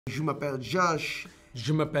Je m'appelle Josh.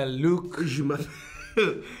 Je m'appelle Luke. Je m'appelle...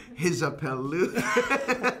 His appelle Luke.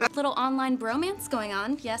 Little online bromance going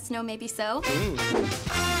on. Yes, no, maybe so.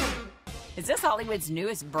 Is this Hollywood's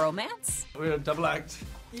newest bromance? We're a double act.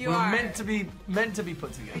 We're meant to be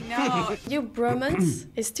put together. No. Your bromance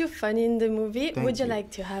is too funny in the movie. Thank Would you you. like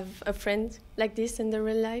to have a friend like this in the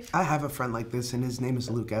real life? I have a friend like this, and his name is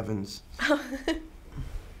Luke Evans.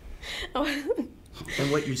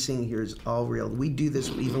 And what you're seeing here is all real. We do this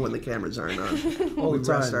even when the cameras aren't on. All we the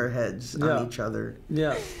time. rest our heads on each other.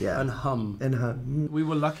 Yeah. Yeah. And hum. And hum. We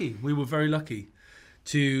were lucky. We were very lucky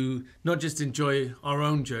to not just enjoy our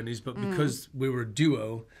own journeys, but because we were a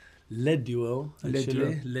duo, le duo,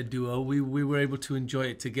 we were able to enjoy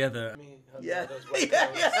it together. Yeah.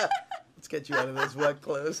 Yeah. Let's get you out of those wet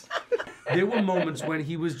clothes. There were moments when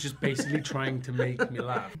he was just basically trying to make me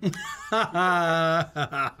laugh.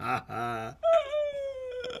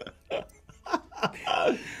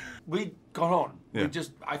 We got on. Yeah.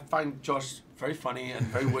 I find Josh very funny and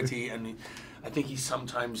very witty, and I think he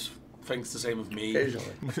sometimes thinks the same of me.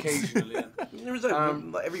 Occasionally. There was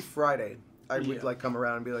every Friday, I would like come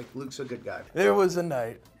around and be like, Luke's a good guy. There was a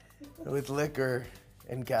night with liquor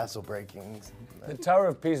and castle breakings. The Tower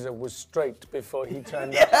of Pisa was straight before he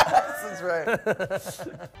turned up. Yes, that's right.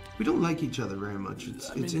 We don't like each other very much.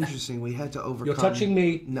 It's interesting. We had to overcome... You're touching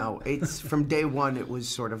me. No, it's from day one, it was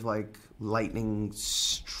sort of like lightning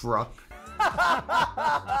struck.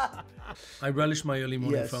 I relish my early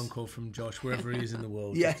morning phone call from Josh, wherever he is in the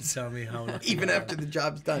world, to tell me how lucky Even I am. after the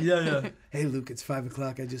job's done. Yeah. Hey, Luke, it's 5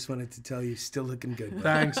 o'clock. I just wanted to tell you, still looking good.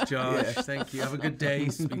 Thanks, Josh. Thank you. Have a good day.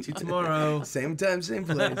 Speak to you tomorrow. Same time, same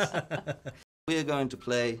place. We are going to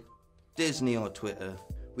play Disney or Twitter.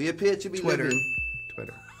 We appear to be living...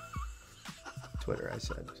 Twitter, I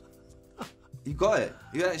said. You got it.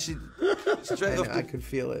 You actually... Straight off I could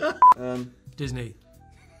feel it. Disney.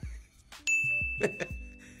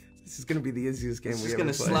 This is going to be the easiest game we ever played.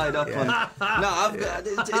 It's going to slide up on... No, I've got...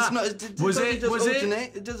 It's not... Was it? It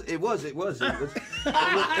was. It was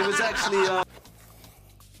actually...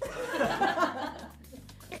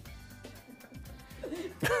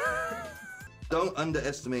 Don't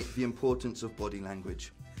underestimate the importance of body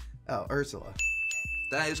language. Oh, Ursula.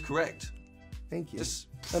 That is correct. Thank you. Just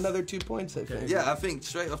another 2 points, I think. Yeah, I think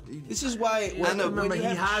straight off... This is why... Remember, he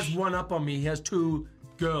has one up on me. He has 2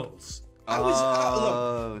 girls. I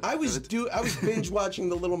was binge watching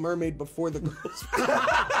The Little Mermaid before the girls.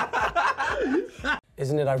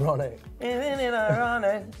 Isn't it ironic? Isn't it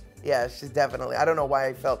ironic? Yeah, she's definitely. I don't know why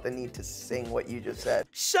I felt the need to sing what you just said.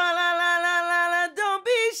 Sha-la-la-la-la-la, don't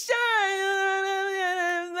be shy.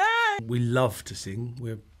 We love to sing.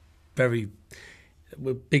 We're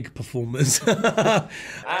big performers. I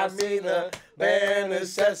mean the bare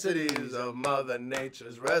necessities of Mother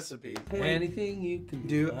Nature's recipe. Anything you can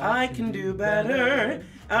do, I can do better.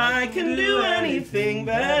 I can do anything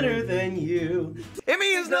better than you. It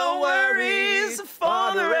means no worries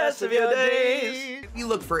for the rest of your days. You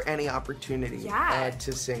look for any opportunity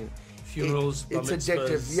to sing. Funerals, it's bar addictive.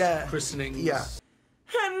 mitzvahs, Yeah. christenings. Yeah.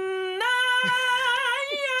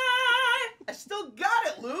 I still got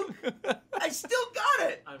it, Luke. I still got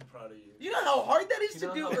it. I'm proud of you. You know how hard that is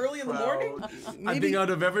to do early in the morning? I think out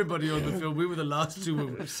of everybody on the film, we were the last two.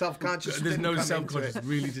 Who self-conscious. There's no self-conscious.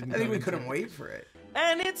 Really didn't. I think we couldn't wait for it.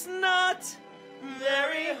 And it's not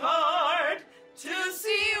very hard to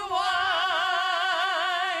see why.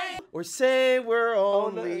 Or say we're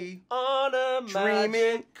only on a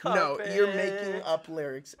dreaming. No, you're making up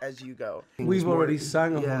lyrics as you go. We've already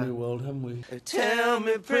sang A Whole New World, haven't we? Tell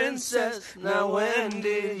me, princess, now when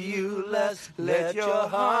did you last let your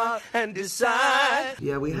heart and decide?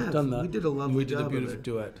 Yeah, we have done that. We did a lovely job. We did a beautiful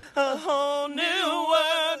duet. A whole new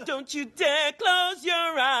world, don't you dare close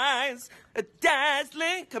your eyes. A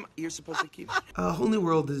dazzling, come on, you're supposed to keep. A Whole New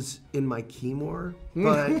World is in my key more,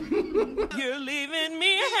 but you're leaving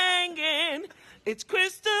me hanging. It's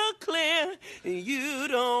crystal clear. You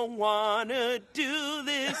don't wanna do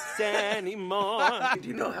this anymore. Do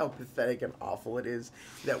you know how pathetic and awful it is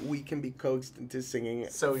that we can be coaxed into singing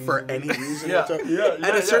for any reason?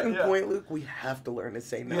 At a certain point, Luke, we have to learn to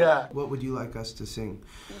say no. Yeah. What would you like us to sing?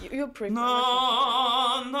 You prefer. No.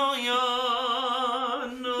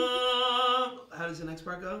 How does the next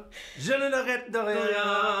part go? Je ne regrette de rien.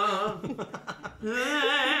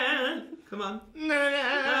 Come on.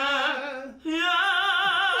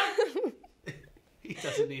 He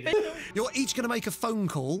doesn't need it. You're each going to make a phone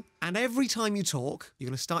call, and every time you talk, you're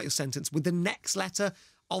going to start your sentence with the next letter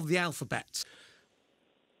of the alphabet.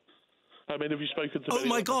 I mean, have you spoken to... Oh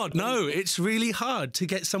my God, no, it's really hard to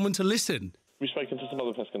get someone to listen. Have you spoken to some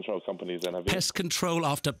other pest control companies then, have you? Pest control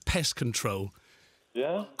after pest control.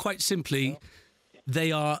 Yeah? Quite simply,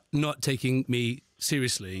 they are not taking me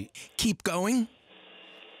seriously. Keep going.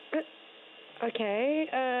 Okay.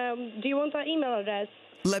 Do you want our email address?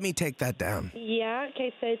 Let me take that down. Yeah.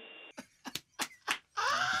 Okay. So it's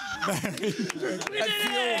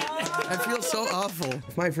I feel so awful.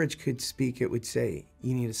 If my fridge could speak, it would say,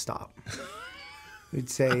 "You need to stop." It would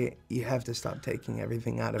say, "You have to stop taking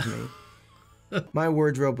everything out of me." My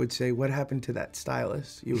wardrobe would say, "What happened to that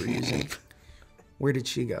stylist you were using? Where did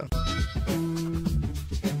she go?"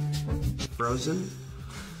 Frozen,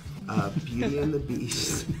 Beauty and the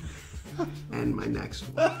Beast, and my next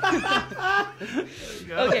one.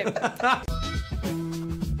 okay.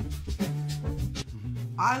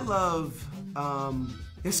 I love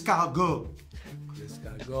escargot.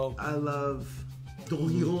 Escargot. I love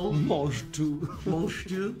Dorian. Mange-tout.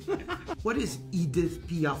 Mange-tout. What does Edith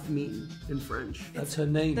Piaf mean in French? That's her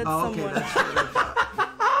name. That's Oh, okay, someone. that's what I thought.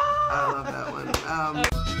 I love that one.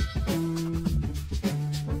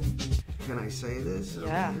 Can I say this?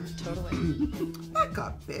 Yeah, totally. Back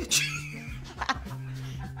up, bitch.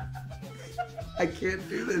 I can't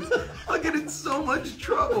do this. I'll get in so much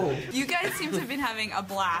trouble. You guys seem to have been having a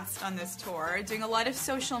blast on this tour, doing a lot of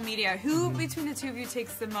social media. Who between the two of you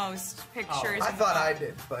takes the most pictures? I thought I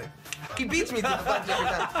did, but he beats me to the punch every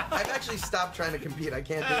time. I've actually stopped trying to compete. I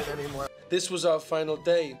can't do it anymore. This was our final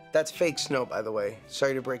day. That's fake snow, by the way.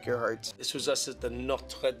 Sorry to break your hearts. This was us at the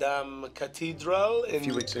Notre Dame Cathedral in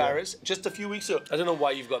Paris, just a few weeks ago. I don't know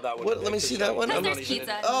why you've got that one. What, let me see that one. Because there's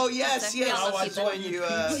pizza. Oh, yes, yes. We all love That's pizza. when you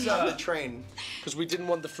on the train. Because we didn't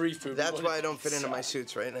want the free food. That's why I don't fit into my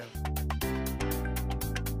suits right now.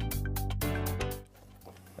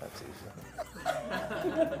 That's easy.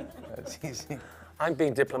 That's easy. I'm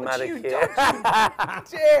being diplomatic here.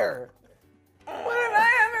 Dare! When have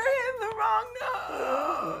I ever hit the wrong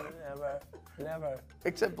note? Never.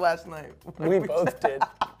 Except last night. We both did.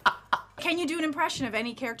 Can you do an impression of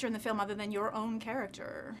any character in the film other than your own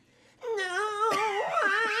character?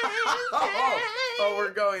 Oh,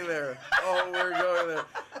 we're going there. Oh, we're going there.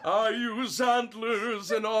 I use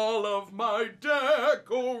antlers in all of my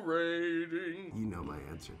decorating. You know my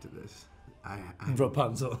answer to this.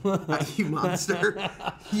 Rapunzel. You monster.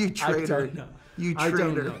 You traitor. don't know. You I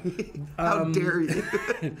don't traitor. know. How dare you?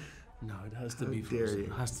 No, it has to be How dare Frozen. you?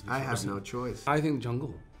 It has to be I have Frozen. no choice. I think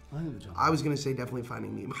Jungle. I think the Jungle. I was going to say definitely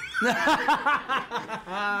Finding Nemo.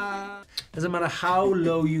 Doesn't matter how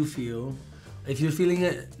low you feel, if you're feeling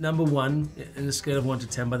it number 1 in a scale of 1 to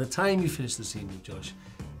 10, by the time you finish the scene with Josh,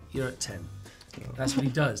 you're at 10. That's what he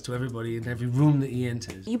does to everybody in every room that he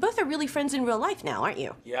enters. You both are really friends in real life now, aren't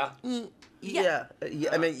you? Yeah. Yeah.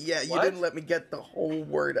 I mean, yeah, you didn't let me get the whole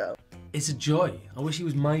word out. It's a joy. I wish he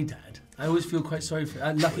was my dad. I always feel quite sorry for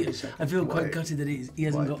him. I feel quite gutted that he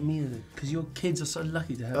hasn't got me in it. Because your kids are so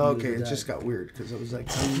lucky to have me Okay, as a it dad. just got weird because I was like,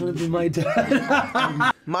 You want to be my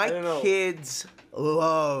dad? my kids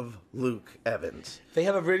love Luke Evans. They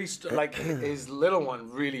have a really, his little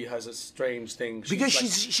one really has a strange thing. Because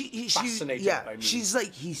she's fascinated by me. she's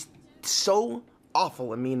like, he's so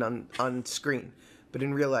awful and mean on screen, but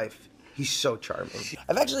in real life, he's so charming.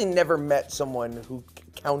 I've actually never met someone who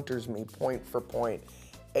counters me point for point.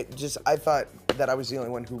 I thought that I was the only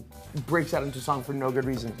one who breaks out into song for no good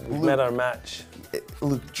reason. We've met our match.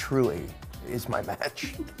 Luke truly is my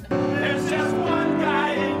match. There's just one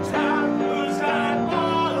guy in town who's got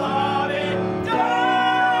all of it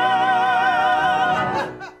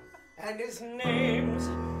done. And his name's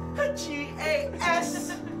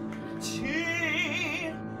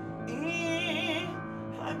G-A-S-T-E.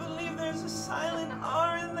 I believe there's a silent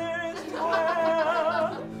R in there as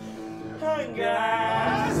well. I got